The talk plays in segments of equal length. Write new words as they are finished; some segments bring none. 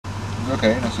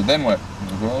okay. And I said, then what? He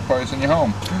goes, well, I'll probably send you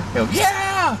home. I go,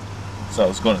 yeah! So I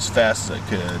was going as fast as I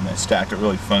could, and I stacked it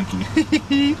really funky.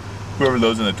 Whoever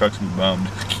loads in the truck's gonna be bummed.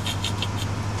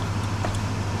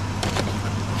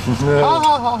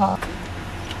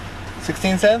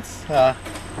 16 cents?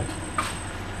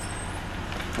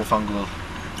 For fun glue.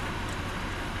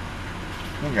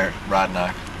 Okay, rod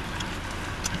knock.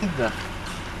 I think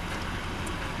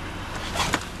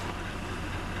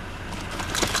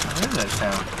what is that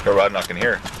sound? Got a rod knock in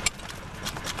here.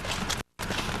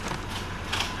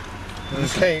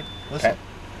 This is Kate. Listen.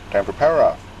 Time for power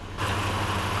off.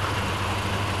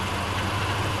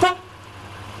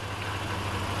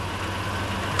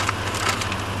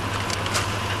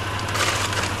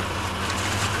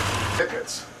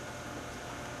 Tickets,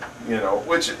 you know,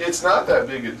 which it's not that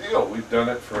big a deal. We've done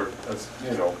it for,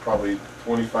 you know, probably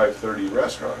 25, 30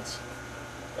 restaurants.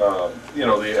 You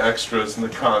know, the extras and the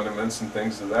condiments and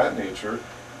things of that nature.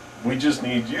 We just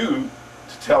need you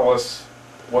to tell us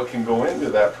what can go into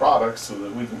that product so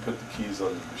that we can put the keys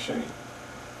on the machine.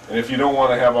 And if you don't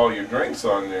want to have all your drinks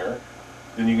on there,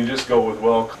 then you can just go with,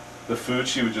 well, the food,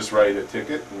 she would just write a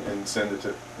ticket and send it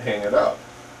to hang it up.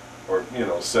 Or, you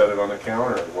know, set it on the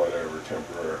counter or whatever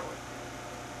temporarily.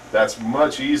 That's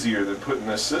much easier than putting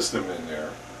a system in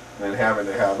there and then having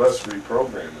to have us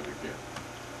reprogram it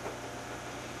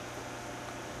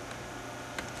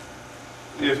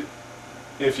again.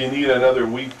 If you need another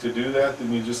week to do that,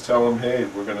 then you just tell them, hey,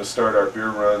 we're going to start our beer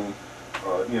run,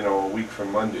 you know, a week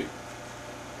from Monday.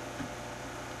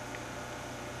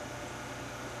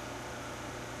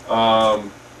 Not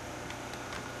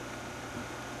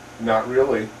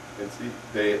really.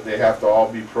 They have to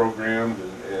all be programmed,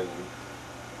 and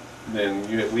then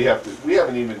we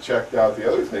haven't even checked out.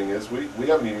 The other thing is we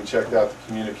haven't even checked out the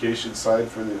communication side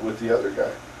with the other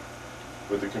guy,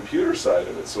 with the computer side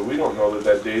of it. So we don't know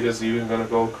that data is even going to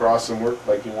go across and work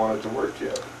like you want it to work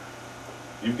yet.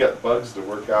 You've got bugs to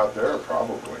work out there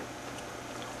probably.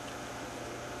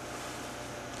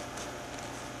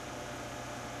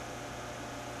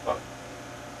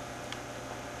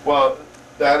 Well,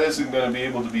 that isn't going to be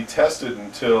able to be tested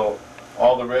until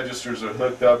all the registers are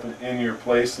hooked up in your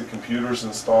place, the computer's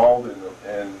installed,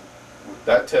 and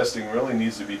that testing really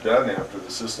needs to be done after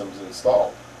the system's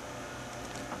installed.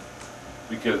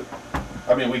 Because,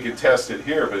 I mean, we can test it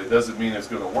here, but it doesn't mean it's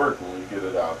going to work when we get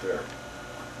it out there.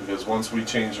 Because once we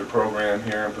change the program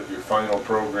here and put your final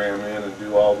program in and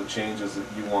do all the changes that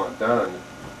you want done,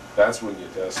 that's when you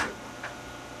test it,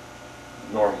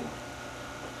 normally.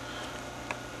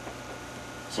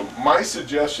 So my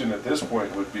suggestion at this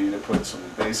point would be to put some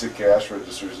basic cash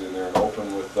registers in there and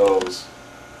open with those.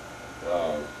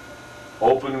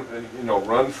 You know,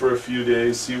 run for a few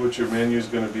days, see what your menu is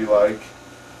going to be like.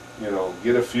 You know,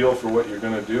 get a feel for what you're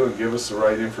going to do and give us the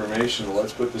right information.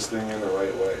 Let's put this thing in the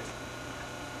right way.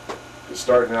 You're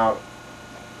starting out,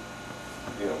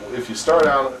 you know, if you start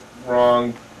out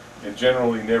wrong, it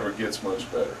generally never gets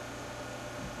much better.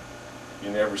 You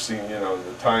never see, you know,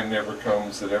 the time never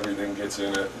comes that everything gets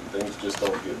in it, and things just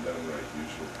don't get done right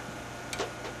usually.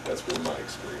 That's been my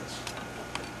experience.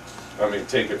 I mean,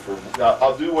 take it for,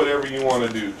 I'll do whatever you want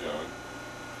to do, John.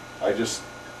 I just,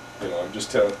 you know, I'm just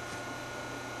telling,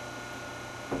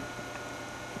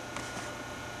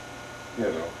 you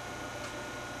know.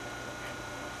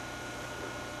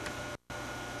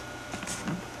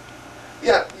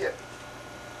 Yeah.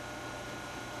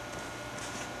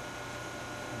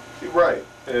 Right,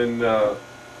 and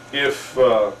if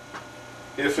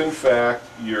in fact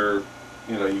you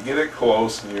get it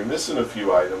close and you're missing a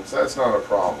few items, that's not a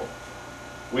problem.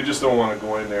 We just don't want to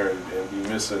go in there and be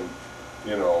missing,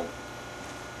 you know,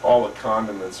 all the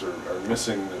condiments are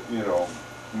missing, you know,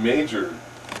 major.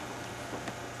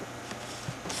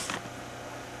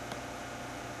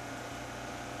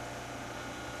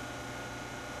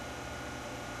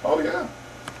 Oh yeah.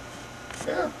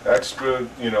 Yeah, extra,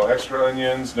 you know, extra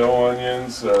onions, no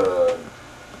onions,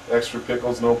 extra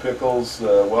pickles, no pickles,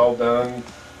 well done,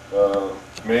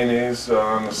 mayonnaise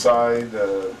on the side.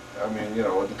 I mean, you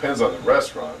know, it depends on the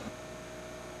restaurant.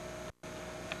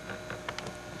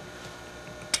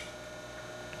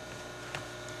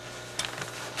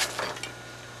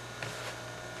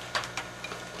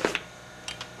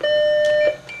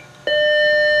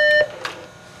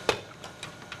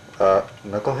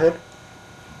 Knucklehead?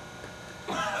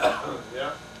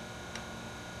 Yeah.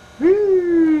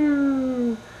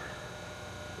 Woo!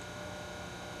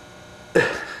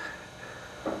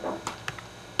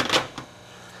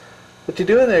 What you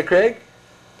doing there, Craig?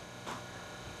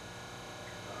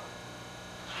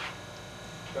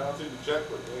 Down through the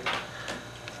checkbook, eh?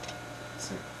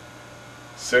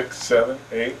 6, 7,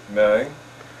 8, 9,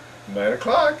 9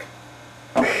 o'clock.